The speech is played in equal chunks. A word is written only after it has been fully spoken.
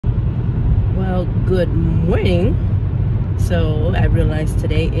Well, good morning. So I realized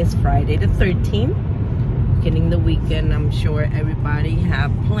today is Friday the 13th, beginning the weekend. I'm sure everybody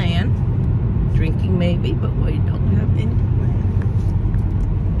have planned drinking maybe, but we don't have any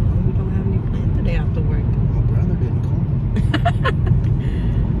plan. We don't have any plan today after work. My brother didn't call.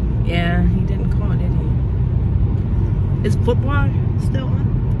 Yeah, he didn't call, did he? Is football still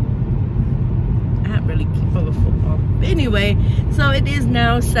on? I don't really keep up with football. But anyway, so it is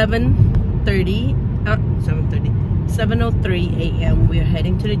now 7:03 a.m. We're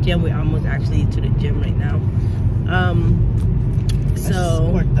heading to the gym. We're almost actually to the gym right now.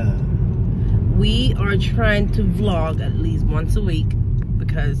 So we are trying to vlog at least once a week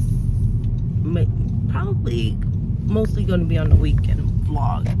because probably mostly going to be on the weekend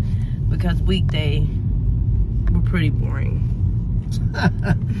vlog because weekday we're pretty boring.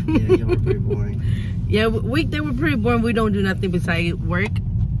 Yeah, we're pretty boring. Yeah, weekday we're pretty boring. We don't do nothing besides work.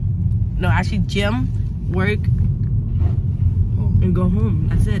 No, actually gym, work, and go home.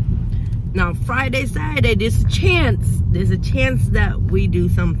 That's it. Now Friday, Saturday, there's a chance that we do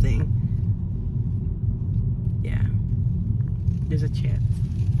something. Yeah, there's a chance.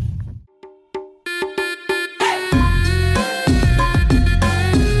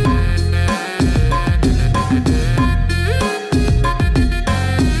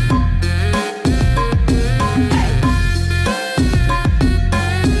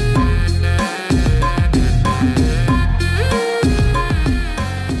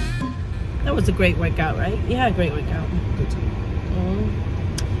 A great workout, right? Yeah, a great workout. Good time.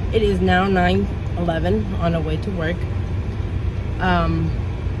 It is now 9:11 on our way to work. Friday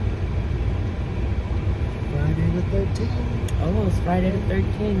the 13th. Oh, it's Friday the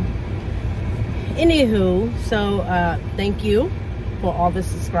 13th. Anywho, so thank you for all the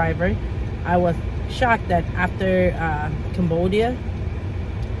subscribers. I was shocked that after Cambodia,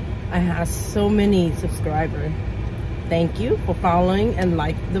 I have so many subscribers. Thank you for following and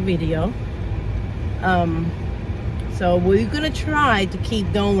like the video. So we're gonna try to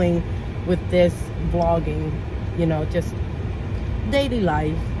keep going with this vlogging, you know, just daily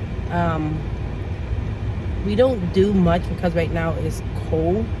life. We don't do much because right now it's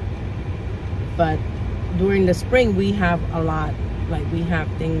cold, but during the spring we have a lot, like we have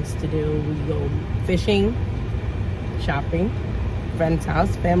things to do. We go fishing, shopping, friend's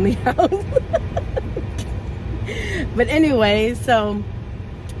house, family house. But anyway, so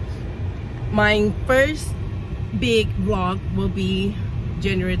my first big vlog will be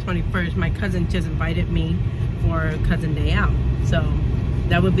January 21st. My cousin just invited me for cousin day out. So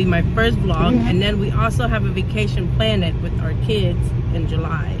that would be my first vlog. And then we also have a vacation planned with our kids in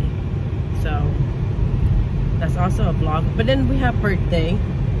July. So that's also a vlog. But then we have birthday,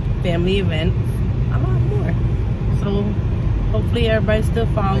 family event, a lot more. So hopefully everybody still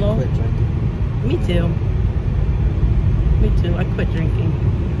follow. I quit drinking. Me too. Me too. I quit drinking.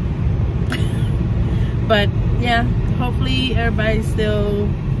 But yeah, hopefully everybody still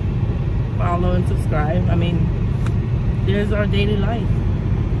follow and subscribe. I mean, there's our daily life.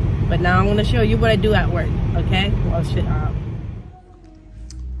 But now I'm gonna show you what I do at work, okay? Well, shit.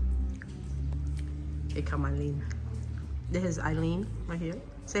 Here come Eileen. This is Eileen right here.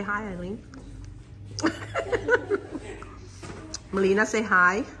 Say hi, Eileen. Melina, say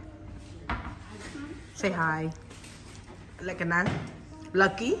hi. Say hi. Like a nan.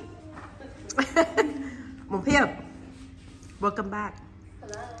 Lucky. Mumpiep, welcome back.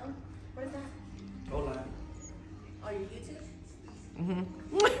 Hello. What is that? Hola. Oh, your YouTube?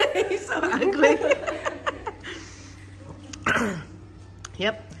 He's so ugly.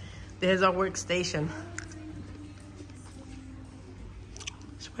 Yep, there's our workstation.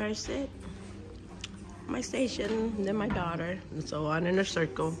 That's where I sit. My station, and then my daughter, and so on in a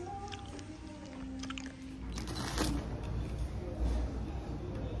circle.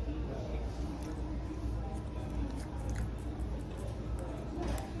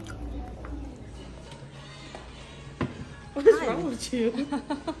 What is wrong with you?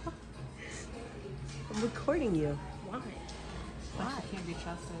 I'm recording you. Why? Why? She can't be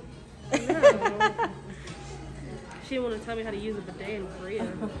trusted. No. She didn't want to tell me how to use a bidet in Korea.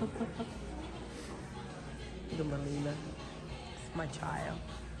 The Melina. It's my child.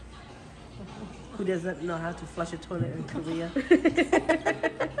 Who doesn't know how to flush a toilet in Korea?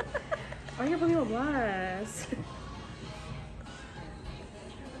 Why are you putting me on blast?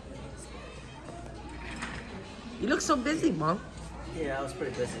 You look so busy, Mom. Yeah, I was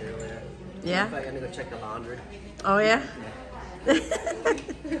pretty busy earlier. Yeah? In fact, I'm gonna go check the laundry. Oh, yeah?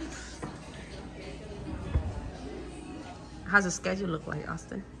 How's the schedule look like,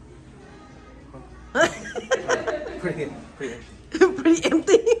 Austin? Pretty Pretty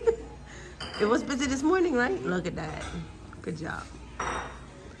empty. It was busy this morning, right? Look at that. Good job.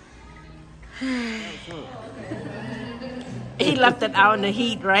 He left it out in the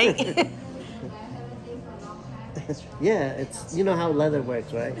heat, right? Yeah, it's, you know how leather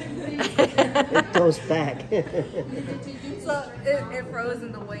works, right? It goes back. So it froze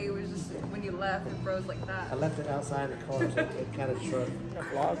in the way it was just when you left, it froze like I that. left it outside the car, so it kind of shrunk.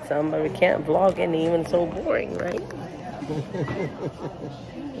 Vlog some, but we can't vlog and even so boring, right?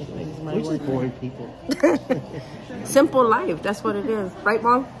 We're just boring people. Simple life, that's what it is. Right,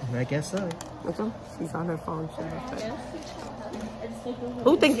 Mom? I guess so. Okay. She's on her phone.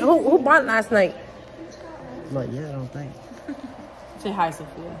 Who bought last night? Not yet, I don't think. Say hi,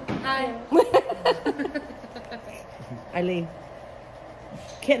 Sophia. Hi. Eileen.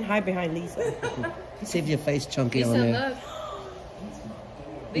 Can't hide behind Lisa. See if your face chunky on there.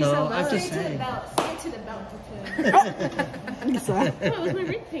 No, I'm just saying. Lisa. That was my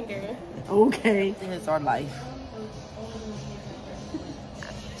ring finger. Okay. It's our life.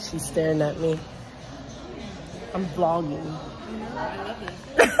 She's staring at me. I'm vlogging.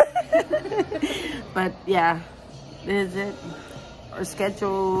 But yeah, this is it. Our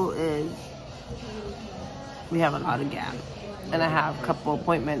schedule is, we have a lot of gap. And I have a couple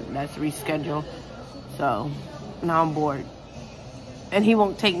appointments that's rescheduled. So now I'm bored. And he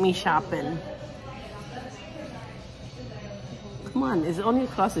won't take me shopping. Come on, it's only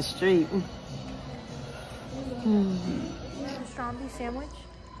across the street. Strawberry sandwich?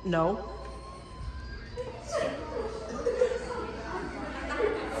 No.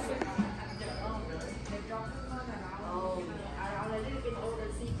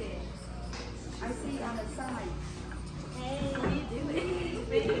 I see on the side. Hey, what are you doing?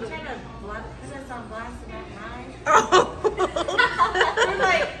 Baby, you trying to put us on blast in that night? We're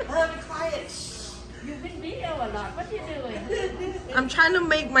like, quiet. Shh. You've been video a lot. What are you doing? I'm trying to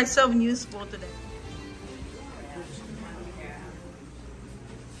make myself useful today.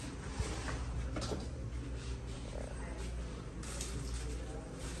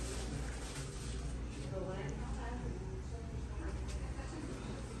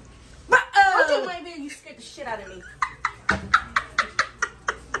 You scared the shit out of me.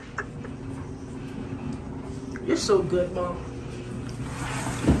 You're so good, Mom.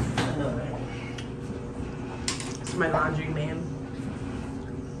 It's my laundry man.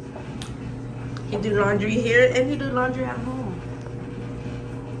 He do laundry here and he do laundry at home.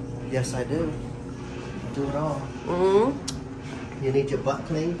 Yes, I do. Do it all. Mm-hmm. You need your butt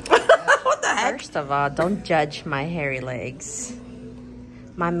clean? What the heck? First of all, don't judge my hairy legs.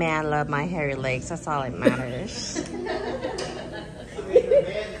 My man loves my hairy legs. That's all that matters.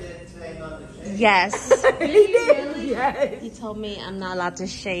 Yes. Yes. He told me I'm not allowed to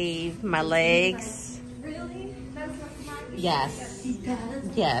shave my legs. Really? That's not my Yes. He does?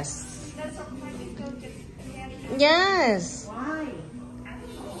 Yes. That's not my Yes. Why?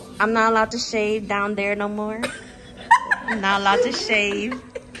 I'm not allowed to shave down there no more. I'm not allowed to shave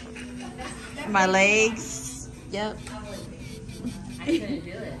my legs. Yep. I couldn't do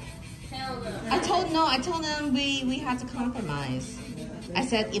it. I told him we had to compromise. I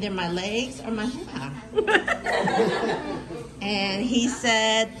said either my legs or my hoo-ha. And he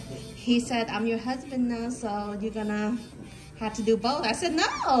said, I'm your husband now, so you're gonna have to do both. I said,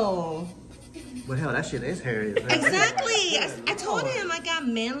 no. Well, hell, that shit is hairy. Exactly. I told him I got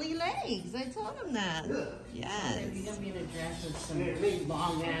manly legs. I told him that. Yes. You're gonna be in a dress with some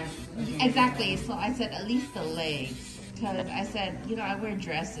long ass. Exactly. So I said at least the legs. Because I said, you know, I wear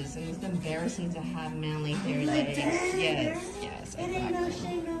dresses and it's embarrassing to have manly hairy legs. Yes, yes. It ain't no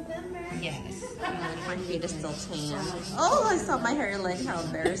shame November. Yes. My feet are still tan. Oh, I saw my hairy leg. How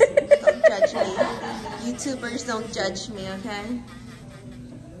embarrassing. Don't judge me. YouTubers, don't judge me, okay?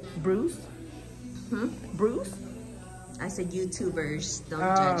 Bruce? Bruce? I said YouTubers, don't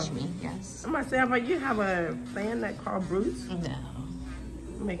judge me. Yes. I'm gonna say, how about you have a fan that called Bruce? No.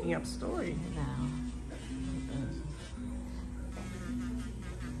 I'm making up story. No.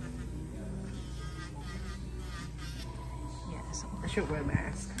 Yes. I should wear a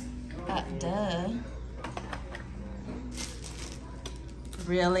mask. Duh.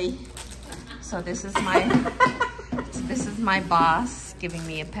 Really? So this is my boss giving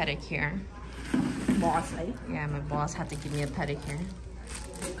me a pedicure. Boss, eh? Yeah, my boss had to give me a pedicure.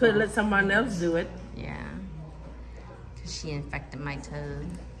 Could let someone else do it. Yeah. 'Cause she infected my toe.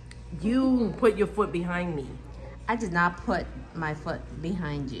 You put your foot behind me. I did not put my foot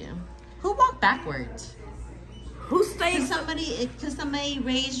behind you. Who walked backwards? Who stays? Could somebody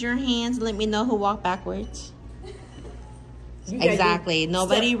raise your hands and let me know who walked backwards? Exactly.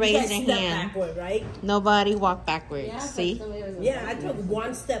 Nobody raised their hand. Backward, right? Nobody walked backwards. See? Yeah, I took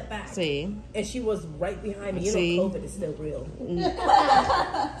one step back. See? And she was right behind me. You See? know, COVID is still real.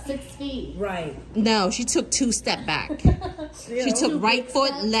 6 feet. Right. No, she took 2 step back. She took right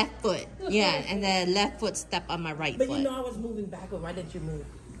foot, left foot. Yeah, and then left foot step on my right But foot. you know I was moving backward. Why didn't you move?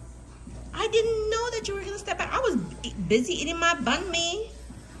 I didn't know that you were going to step back. I was busy eating my banh mi.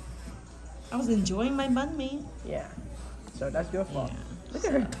 I was enjoying my banh mi. Yeah. So that's your fault. Look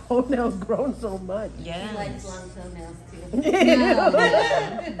at her toenails grown so much. Yeah. He likes long toenails too.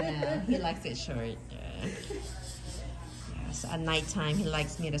 No, he likes it short. Yeah. Yeah, so at nighttime, he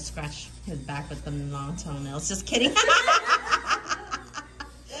likes me to scratch his back with them long toenails. Just kidding.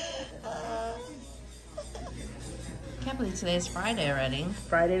 Can't believe today is Friday already.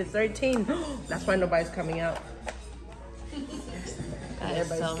 Friday the 13th. That's why nobody's coming out. That is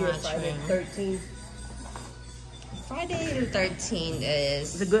so scared much Friday room. the 13th. Friday the 13th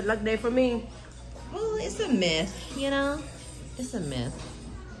is... It's a good luck day for me. Well, it's a myth, you know? It's a myth.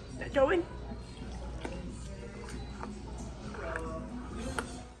 Joey?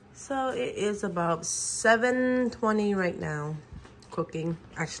 So it is about 7:20 right now. Cooking,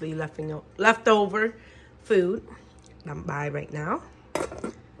 actually leftover food. I'm by right now.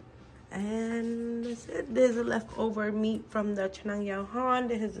 And that's it. There's a leftover meat from the Chanang Yao Han.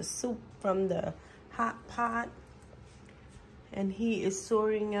 There's a soup from the hot pot. And he is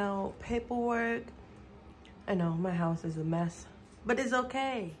sorting out paperwork. I know my house is a mess, but it's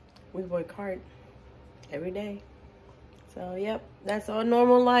okay. We work hard every day. So yep, that's our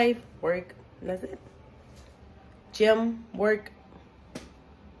normal life. Work, and that's it. Gym, work,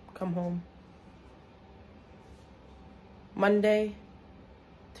 come home. Monday,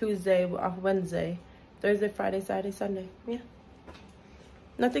 Tuesday, we're off Wednesday, Thursday, Friday, Saturday, Sunday. Yeah.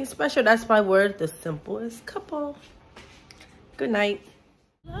 Nothing special. That's why we're the simplest couple. Good night.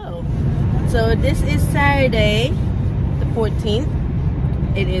 Hello. So this is Saturday, the 14th.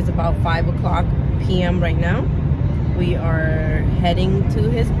 It is about 5:00 p.m. right now. We are heading to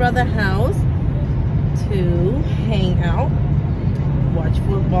his brother's house to hang out, watch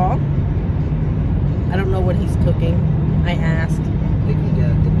football. I don't know what he's cooking. I asked.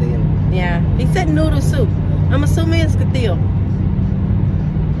 Yeah, he said noodle soup. I'm assuming it's katil.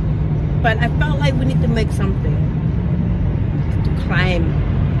 But I felt like we need to make something to climb.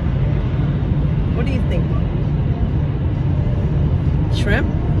 What do you think? Shrimp?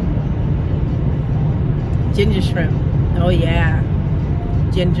 Ginger shrimp. Oh yeah.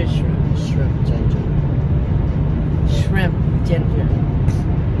 Ginger shrimp. Shrimp ginger. Shrimp ginger.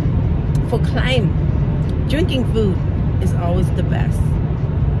 For climb. Drinking food is always the best.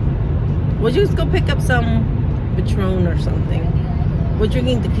 We'll just go pick up some Patron or something. We're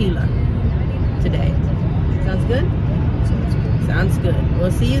drinking tequila today. Sounds good? Sounds good.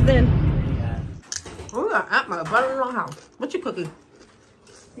 We'll see you then. We are at my brother-in-law's house. What you cooking?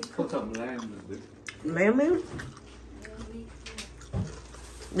 Cook up lamb. Lamb meat?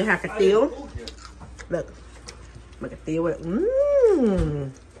 They have katil. Look. My katil with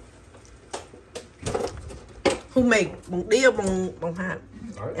mmm. Who make bông đĩa bông hạt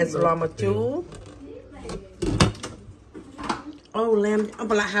and salama chú. Oh, lamb.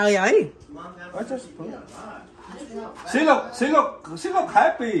 Ông là hơi ấy. She look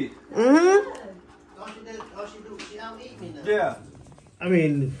happy. Yeah. I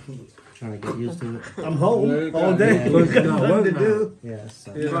mean, trying to get used to it. I'm home all day. Got nothing to do. Yeah,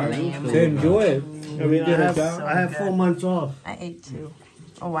 so. To enjoy it. I mean, I have 4 months off. I ate too.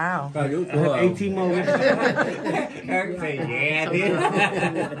 Oh, wow. I have 18 more weeks.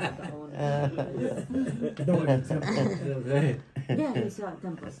 Yeah, we saw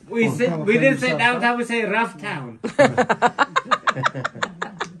temples. We didn't say downtown, we say rough town.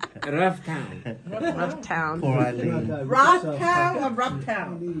 Rough town. Rough town. Poor Eileen. Rough town or rough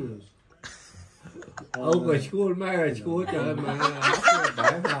town? Ông ở school mai ở school trời mà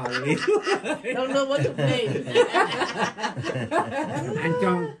bãi vào đi. Don't know what to say. Anh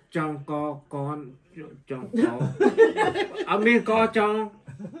trong con I mean co trong.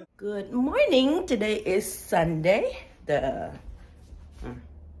 Good morning. Today is Sunday. I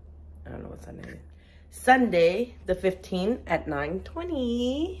don't know what Sunday is. Sunday, the 15th at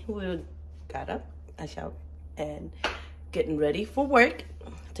 9:20. We got up, I showered, and getting ready for work.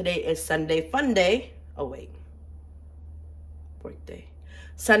 Today is Sunday fun day. Oh wait, work day.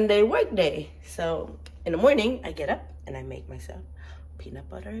 Sunday work day. So in the morning, I get up and I make myself peanut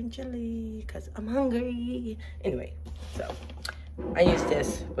butter and jelly because I'm hungry. Anyway, so I use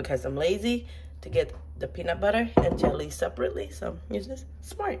this because I'm lazy to get the peanut butter and jelly separately. So use this.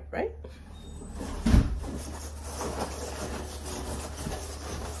 Smart, right?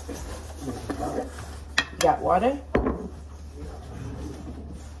 Got water?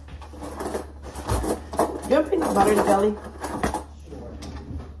 You have peanut butter and jelly?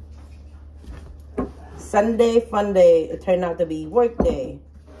 Sunday fun day. It turned out to be work day.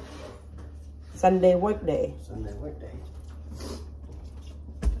 Sunday work day. Sunday work day.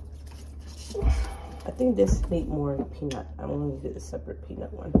 I think this need more peanut. I'm going to get a separate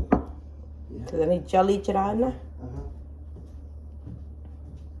peanut one. Because I need jelly chirana.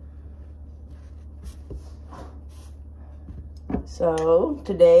 So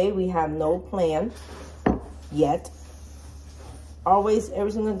today we have no plan yet. Always,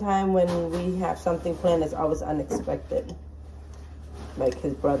 every single time when we have something planned, it's always unexpected. Like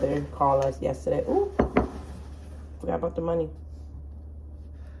his brother called us yesterday. Ooh, forgot about the money.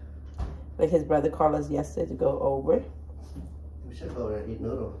 Like his brother called us yesterday to go over. We should go over and eat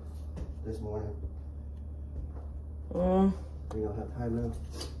noodles this morning. We don't have time now.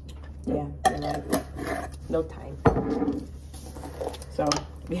 Yeah, no time. So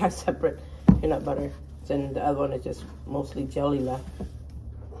we have separate peanut butter. And the other one is just mostly jelly left.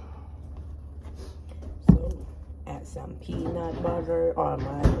 So add some peanut butter on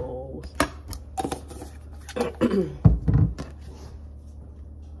my bowls.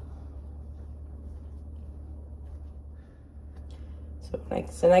 So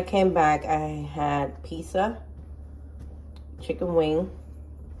next, when I came back, I had pizza, chicken wing,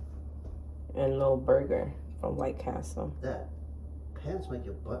 and a little burger from White Castle. That pants make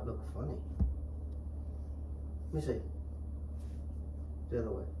your butt look funny. Let me see. The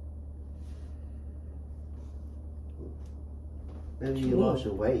other way. Maybe you lost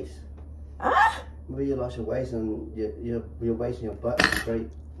your waist. Ah! Maybe you lost your waist and your waist and your butt is straight.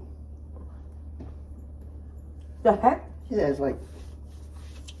 The heck? Yeah, it's like.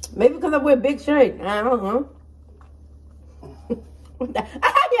 Maybe because I wear big shirt. I don't know. What the?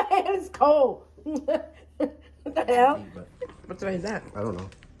 Ah, your hand is cold. What the hell? What today is that? I don't know.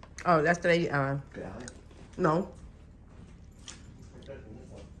 Oh, that's today. No.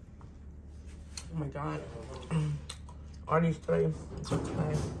 Oh my God. Artie's today. So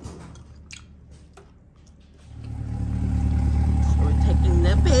tired. We're taking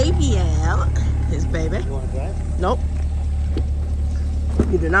the baby out. His baby. You want to drive? Nope.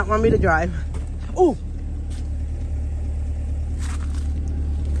 You do not want me to drive. Ooh.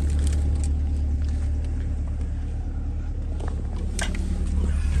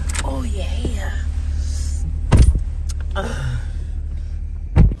 Oh yeah.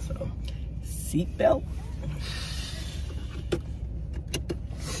 So, seatbelt.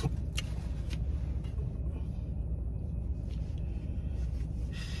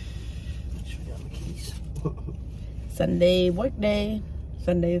 Sunday work day.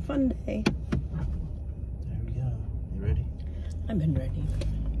 Sunday fun day. There we go. You ready? I've been ready.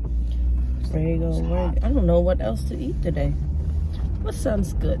 Ready to go work. I don't know what else to eat today. What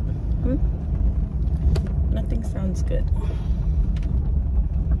sounds good? Nothing sounds good.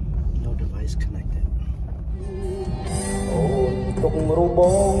 No device connected. Go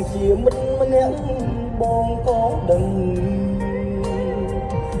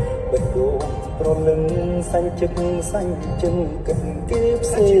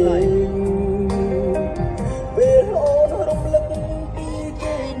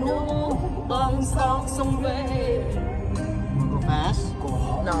fast?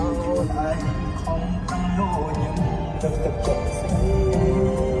 No.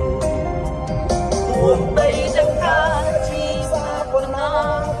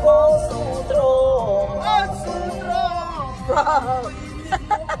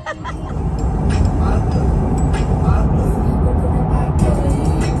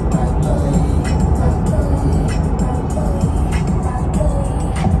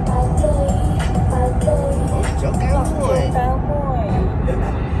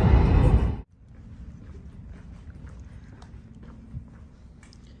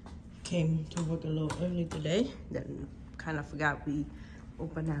 Came to work a little early today. Then kind of forgot we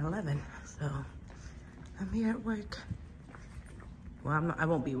opened at 11. So I'm here at work. Well, I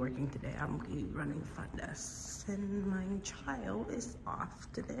won't be working today. I'm gonna be running front desk, and my child is off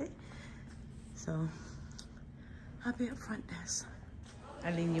today. So I'll be at front desk.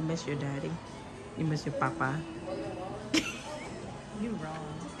 Eileen, you miss your daddy. You miss your papa. You're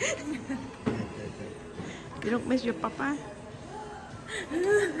wrong. You don't miss your papa?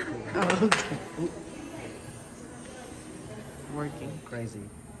 Oh, okay. Working. Crazy.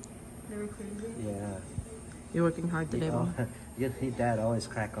 They were crazy? Yeah. You're working hard today, Mom? Your dad always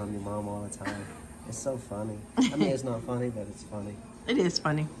crack on your mom all the time. It's so funny. I mean, it's not funny, but it's funny. It is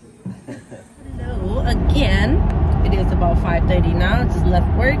funny. Hello again. It is about 5:30 now. Just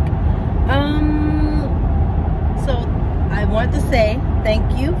left work. So I want to say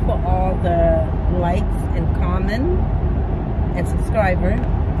thank you for all the likes and comment and subscriber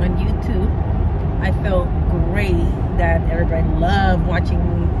on YouTube. I felt great that everybody loved watching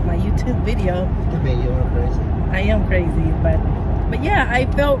my YouTube video. It made you all crazy. I am crazy, but yeah, I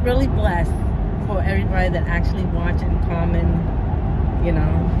felt really blessed for everybody that actually watch and comment. You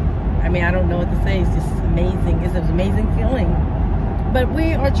know, I mean, I don't know what to say. It's just amazing. It's an amazing feeling. But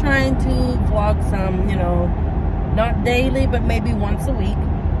we are trying to vlog some, you know, not daily, but maybe once a week.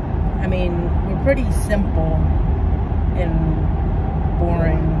 I mean, we're pretty simple and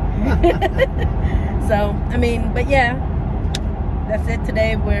boring. So, I mean, but yeah, that's it.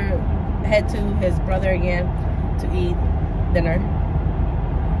 Today we're head to his brother again to eat dinner.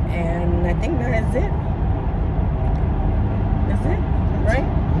 And I think that is it. That's it, right?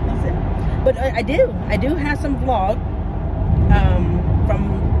 That's it. But I do have some vlog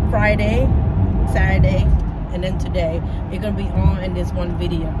from Friday, Saturday, and then today. It's gonna be all in this one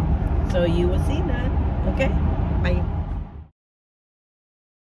video, so you will see that. Okay, bye.